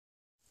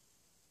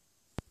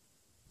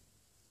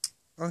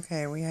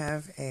Okay, we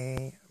have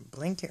a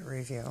blanket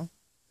review.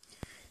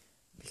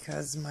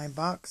 Because my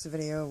box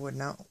video would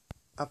not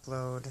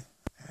upload,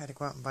 I had to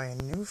go out and buy a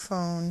new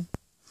phone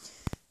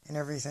and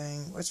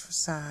everything, which was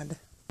sad.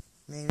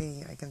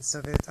 Maybe I can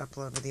still get it to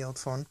upload with the old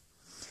phone.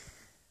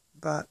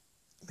 But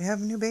we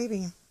have a new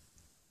baby.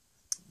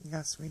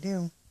 Yes, we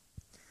do.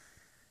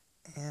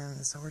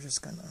 And so we're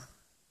just gonna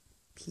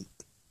peek.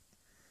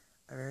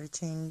 I've already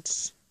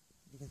changed.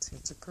 You can see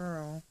it's a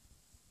girl.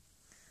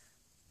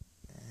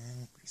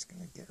 And we're just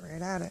gonna get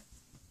right at it.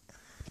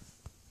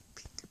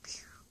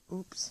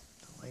 Oops,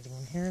 the lighting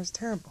in here is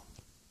terrible.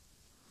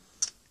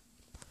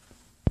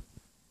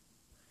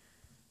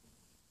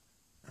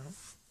 Oh.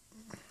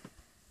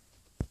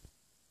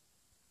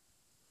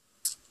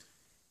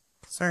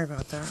 Sorry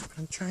about that, but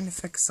I'm trying to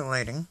fix the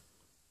lighting.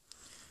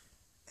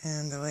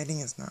 And the lighting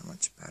is not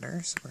much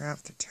better, so we're gonna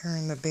have to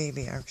turn the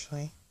baby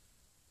actually.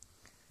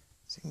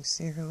 So you can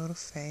see her little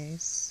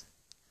face.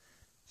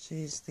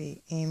 She's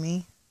the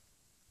Amy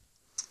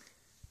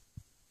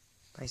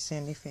by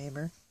Sandy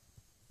Faber.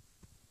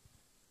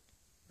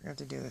 We're going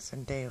to have to do this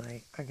in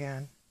daylight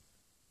again.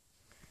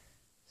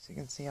 So you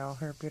can see all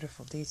her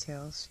beautiful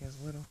details. She has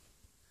a little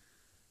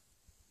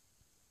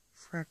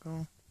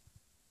freckle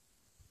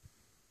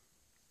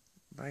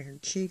by her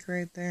cheek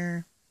right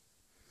there.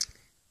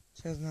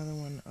 She has another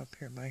one up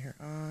here by her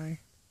eye.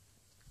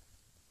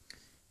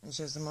 And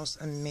she has the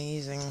most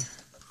amazing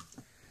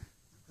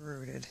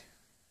rooted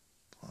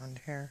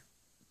blonde hair.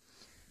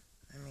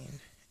 I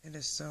mean, it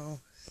is so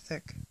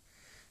thick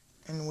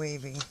and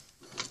wavy.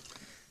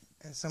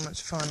 And so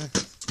much fun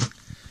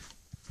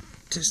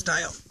to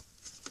style.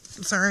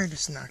 Sorry, I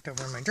just knocked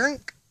over my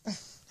drink.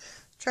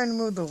 Trying to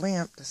move the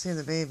lamp to see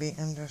the baby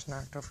and just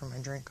knocked over my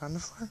drink on the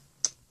floor.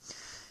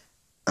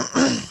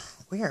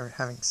 We are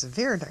having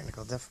severe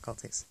technical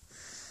difficulties.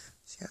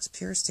 She has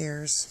pierced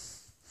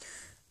ears.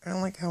 I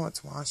don't like how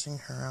it's washing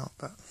her out,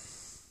 but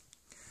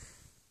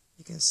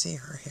you can see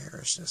her hair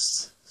is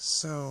just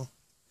so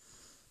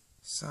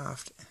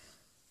soft.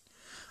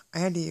 I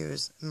had to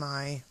use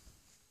my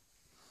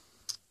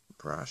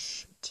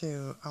brush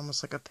to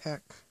almost like a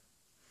pick,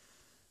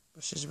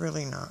 but she's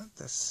really not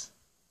this,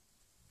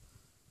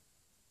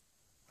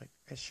 like,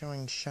 it's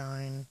showing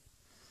shine.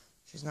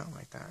 She's not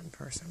like that in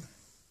person,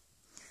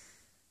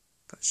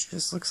 but she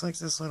just looks like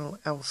this little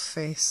elf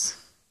face.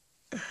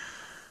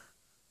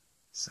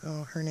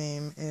 So her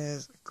name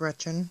is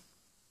Gretchen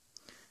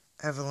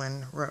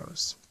Evelyn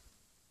Rose.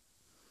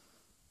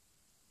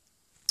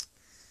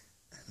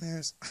 And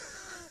there's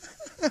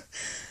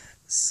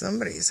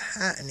somebody's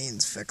hat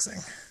needs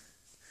fixing.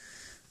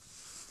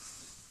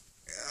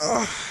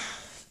 Oh,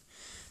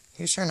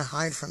 he was trying to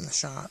hide from the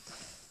shot.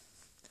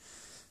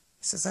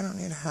 He says, I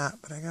don't need a hat,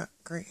 but I got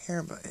great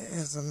hair, but it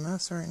is a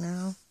mess right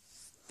now.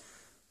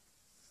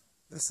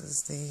 This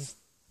is the,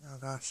 oh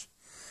gosh,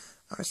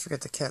 I always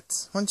forget the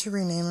kits. Once you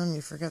rename them,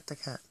 you forget the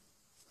kit.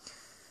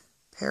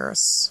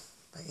 Paris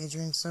by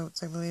Adrian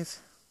Soates, I believe.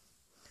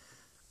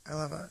 I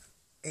love it.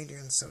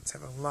 Adrian Soates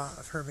have a lot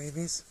of her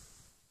babies.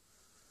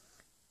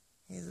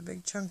 He's a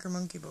big chunker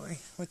monkey boy.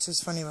 Which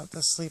is funny about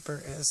this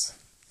sleeper is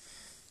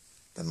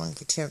the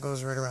monkey tail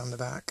goes right around the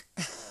back.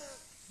 It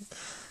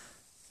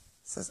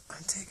says,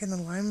 I'm taking the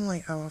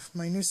limelight off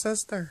my new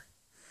sister.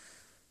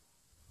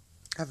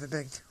 I have a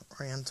big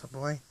Oriental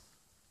boy.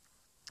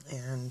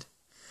 And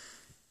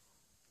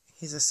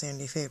he's a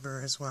Sandy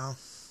Faber as well.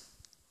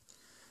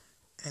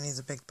 And he's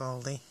a big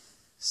baldy.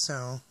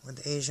 So,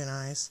 with the Asian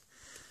eyes.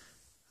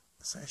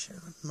 So I should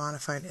have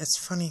modified. It's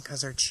funny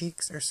because her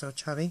cheeks are so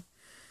chubby.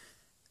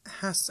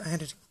 I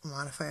had to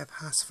modify a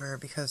pacifier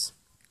because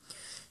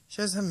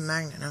she doesn't have a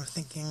magnet, and I'm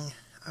thinking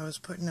I was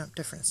putting up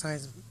different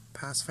size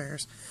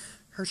pacifiers.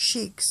 Her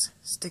cheeks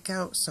stick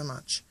out so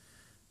much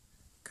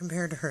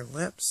compared to her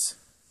lips.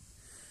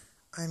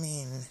 I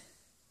mean,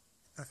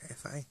 okay,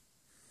 if I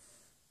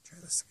try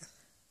this again.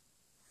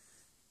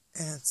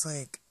 And it's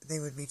like, they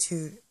would be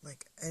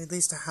at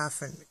least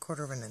a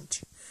quarter of an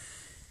inch.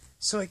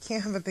 So I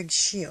can't have a big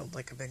shield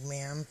like a big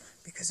man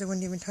because it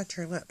wouldn't even touch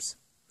her lips.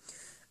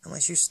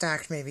 Unless you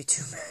stacked maybe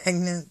 2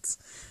 magnets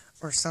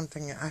or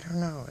something. I don't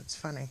know. It's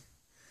funny.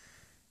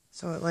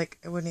 So it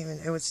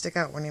would stick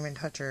out, wouldn't even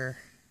touch her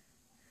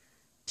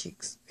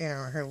cheeks,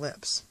 her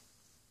lips.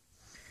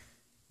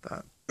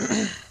 But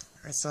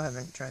I still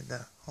haven't tried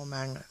the whole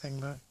magnet thing,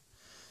 but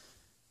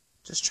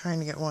just trying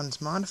to get ones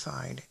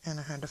modified, and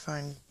I had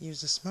to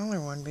use a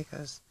smaller one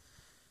because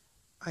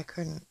I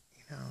couldn't,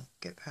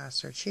 get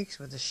past her cheeks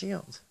with the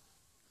shield.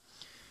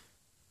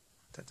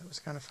 Thought that was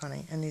kind of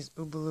funny. And these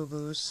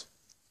Oobaloobos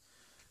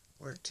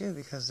work too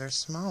because they're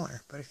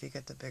smaller. But if you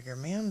get the bigger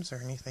mams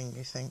or anything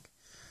you think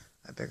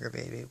a bigger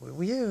baby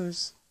would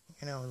use,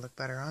 would look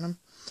better on them,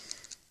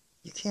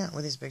 you can't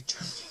with these big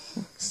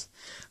chunkies.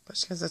 But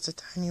it's because that's a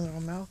tiny little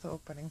mouth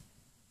opening.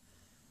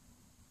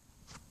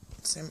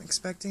 So I'm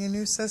expecting a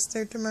new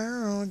sister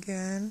tomorrow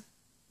again.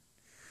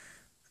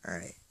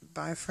 Alright,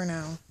 bye for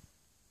now.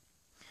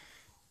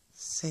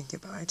 Say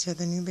goodbye to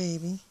the new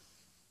baby.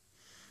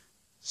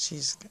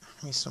 She's going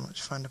to be so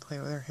much fun to play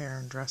with her hair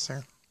and dress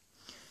her.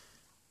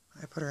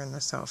 I put her in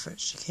this outfit.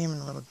 She came in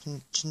a little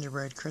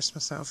gingerbread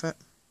Christmas outfit.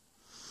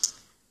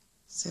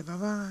 Say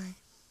bye-bye.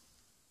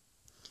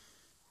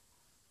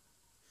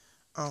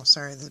 Oh,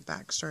 sorry, the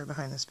backstory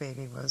behind this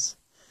baby was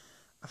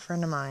a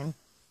friend of mine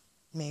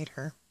made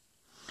her.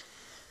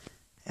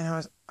 And I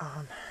was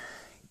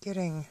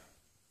getting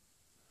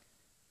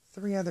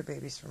 3 other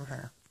babies from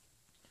her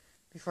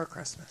before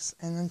Christmas.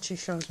 And then she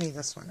shows me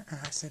this one. And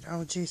I said,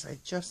 oh, geez, I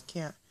just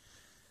can't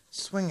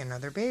swing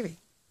another baby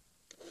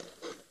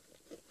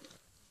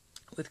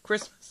with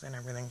Christmas and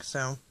everything.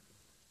 So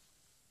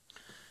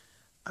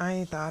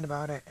I thought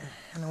about it,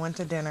 and I went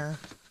to dinner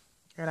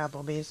at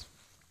Applebee's.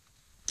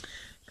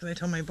 Because I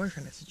told my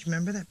boyfriend, I said, you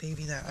remember that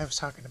baby that I was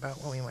talking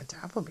about when we went to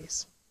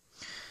Applebee's?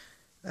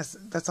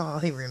 That's all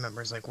he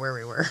remembers, like where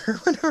we were or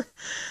whatever.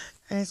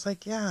 And he's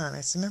like, yeah. And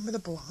I said, remember the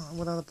blonde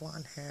with all the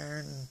blonde hair,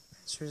 and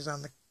she was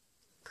on the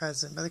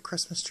present by the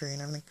Christmas tree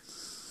and everything.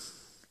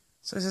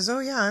 So he says, oh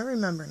yeah, I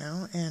remember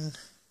now. And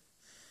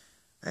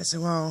I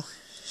said, well,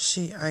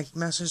 I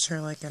messaged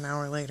her like an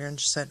hour later, and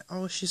she said,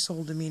 oh, she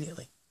sold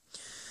immediately.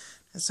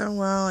 And so,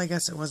 well, I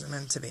guess it wasn't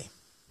meant to be.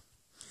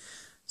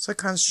 So I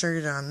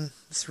concentrated on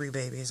the 3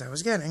 babies I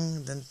was getting,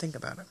 and didn't think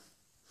about it.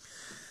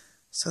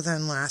 So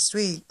then last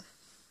week,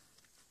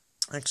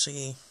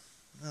 actually,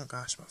 oh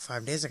gosh, about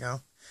 5 days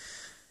ago,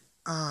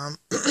 I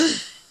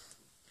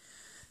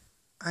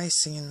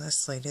seen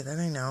this lady that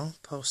I know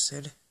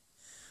posted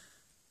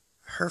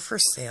her for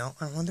sale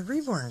on one of the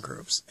reborn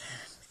groups.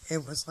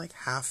 It was like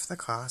half the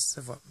cost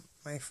of what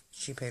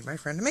she paid my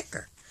friend to make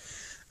her.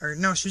 Or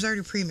no, she was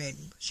already pre-made.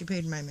 She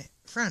paid my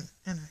friend.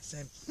 And I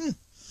said,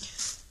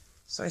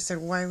 So I said,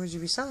 why would you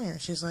be selling her?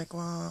 She's like,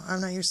 well,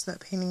 I'm not used to that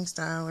painting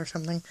style or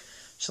something.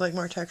 She liked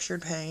more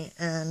textured paint.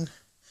 And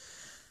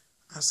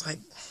I was like,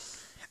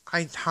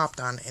 I hopped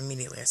on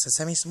immediately. I said,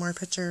 send me some more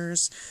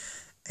pictures.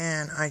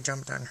 And I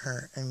jumped on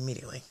her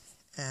immediately.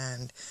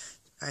 And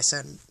I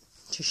said,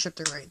 she shipped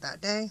it right that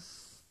day.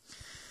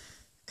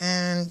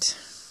 And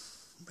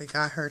we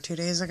got her 2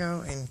 days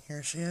ago, and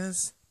here she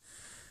is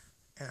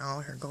in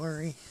all her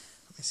glory.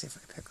 Let me see if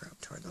I pick her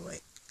up toward the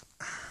light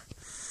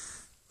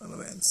a little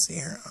bit and see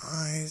her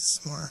eyes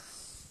more.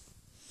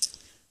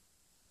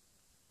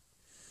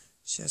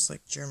 She has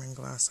like German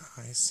glass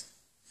eyes.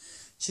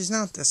 She's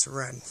not this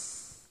red.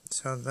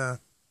 So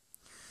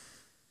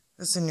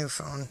this is a new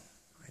phone.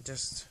 I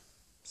just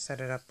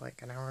set it up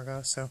like an hour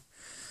ago, so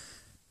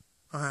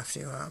I'll have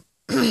to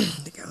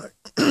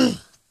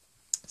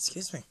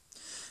excuse me,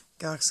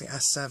 Galaxy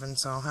S7,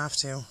 so I'll have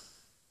to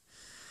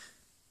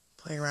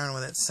play around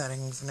with its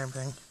settings and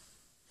everything.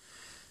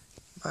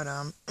 But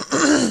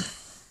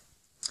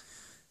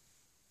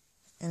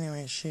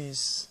anyway,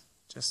 she's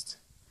just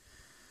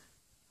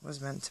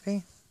was meant to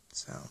be.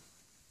 So,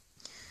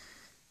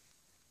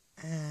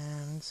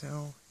 and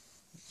so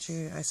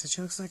I said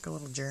she looks like a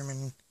little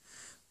German,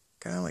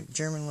 kind of like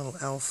German little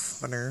elf,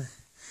 but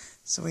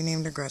so we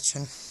named her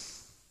Gretchen.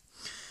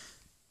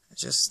 It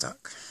just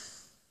stuck.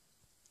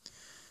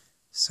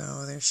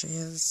 So there she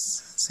is.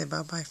 Say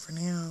bye-bye for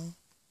now.